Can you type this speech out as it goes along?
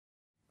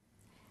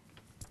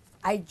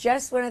I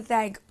just want to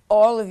thank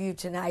all of you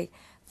tonight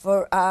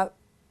for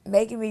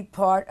making me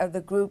part of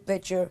the group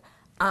that you're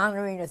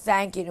honoring or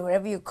thanking or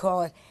whatever you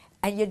call it.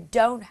 And you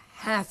don't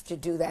have to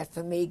do that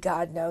for me,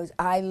 God knows.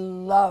 I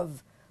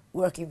love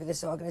working for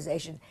this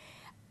organization.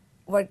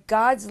 What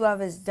God's love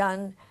has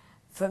done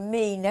for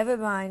me, never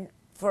mind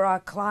for our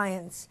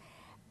clients,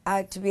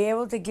 to be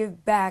able to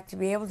give back, to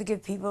be able to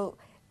give people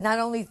not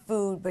only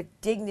food, but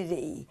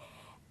dignity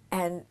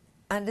and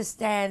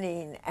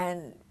understanding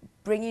and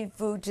bringing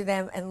food to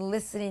them and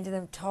listening to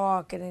them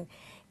talk and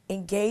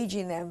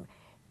engaging them.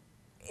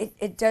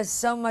 It does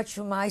so much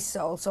for my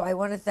soul. So I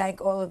want to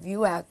thank all of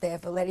you out there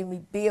for letting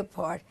me be a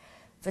part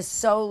for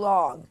so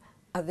long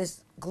of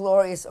this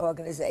glorious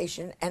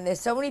organization. And there's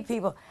so many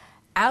people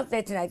out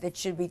there tonight that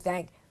should be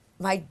thanked.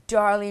 My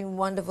darling,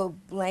 wonderful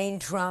Blaine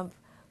Trump,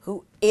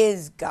 who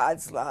is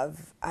God's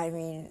love. I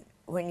mean,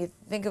 when you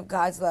think of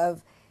God's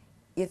love,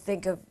 you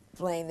think of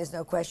Blaine. There's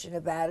no question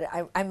about it.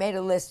 I made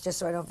a list just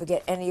so I don't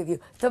forget any of you.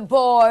 The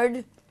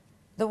board,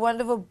 the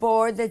wonderful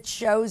board that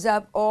shows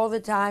up all the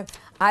time.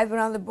 I've been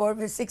on the board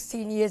for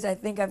 16 years. I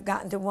think I've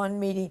gotten to one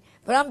meeting,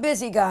 but I'm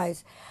busy,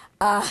 guys.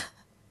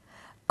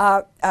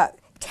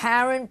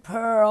 Karen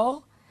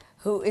Pearl,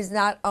 who is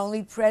not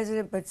only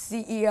president but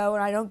CEO,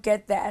 and I don't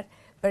get that,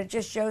 but it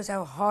just shows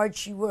how hard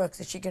she works,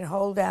 that she can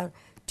hold down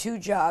 2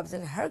 jobs,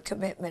 and her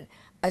commitment,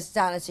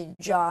 astonishing.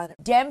 John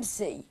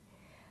Dempsey,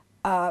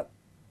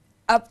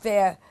 up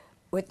there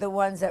with the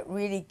ones that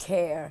really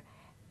care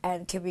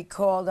and can be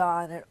called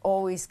on and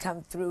always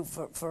come through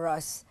for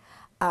us.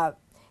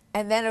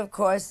 And then, of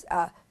course,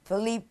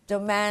 Philippe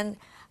Domain,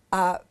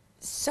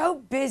 so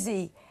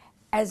busy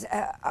as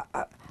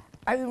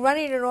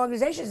running an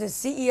organization as a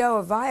CEO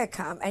of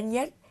Viacom, and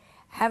yet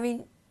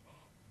having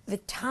the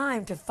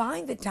time to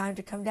find the time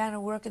to come down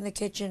and work in the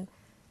kitchen.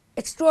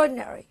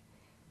 Extraordinary,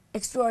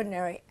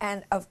 extraordinary.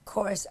 And of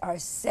course, our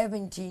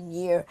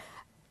 17-year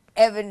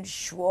Evan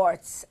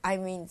Schwartz. I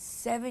mean,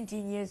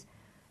 17 years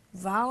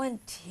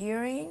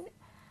volunteering.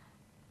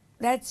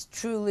 That's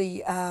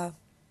truly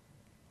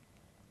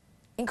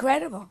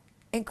incredible,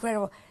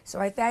 incredible. So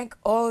I thank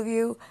all of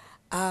you.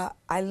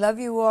 I love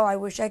you all. I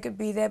wish I could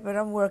be there, but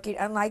I'm working.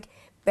 Unlike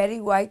Betty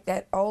White,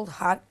 that old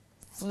hot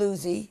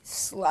floozy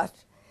slut,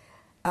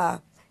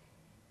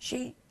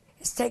 she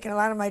has taken a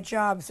lot of my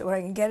jobs. So when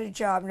I can get a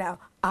job now,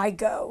 I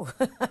go.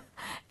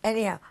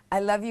 Anyhow,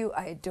 I love you.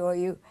 I adore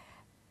you.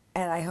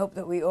 And I hope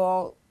that we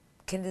all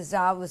can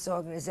dissolve this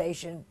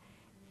organization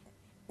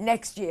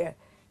next year,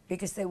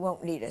 because they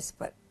won't need us.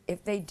 But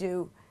if they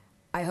do,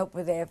 I hope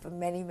we're there for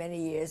many,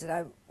 many years, and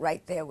I'm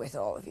right there with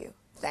all of you.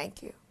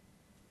 Thank you.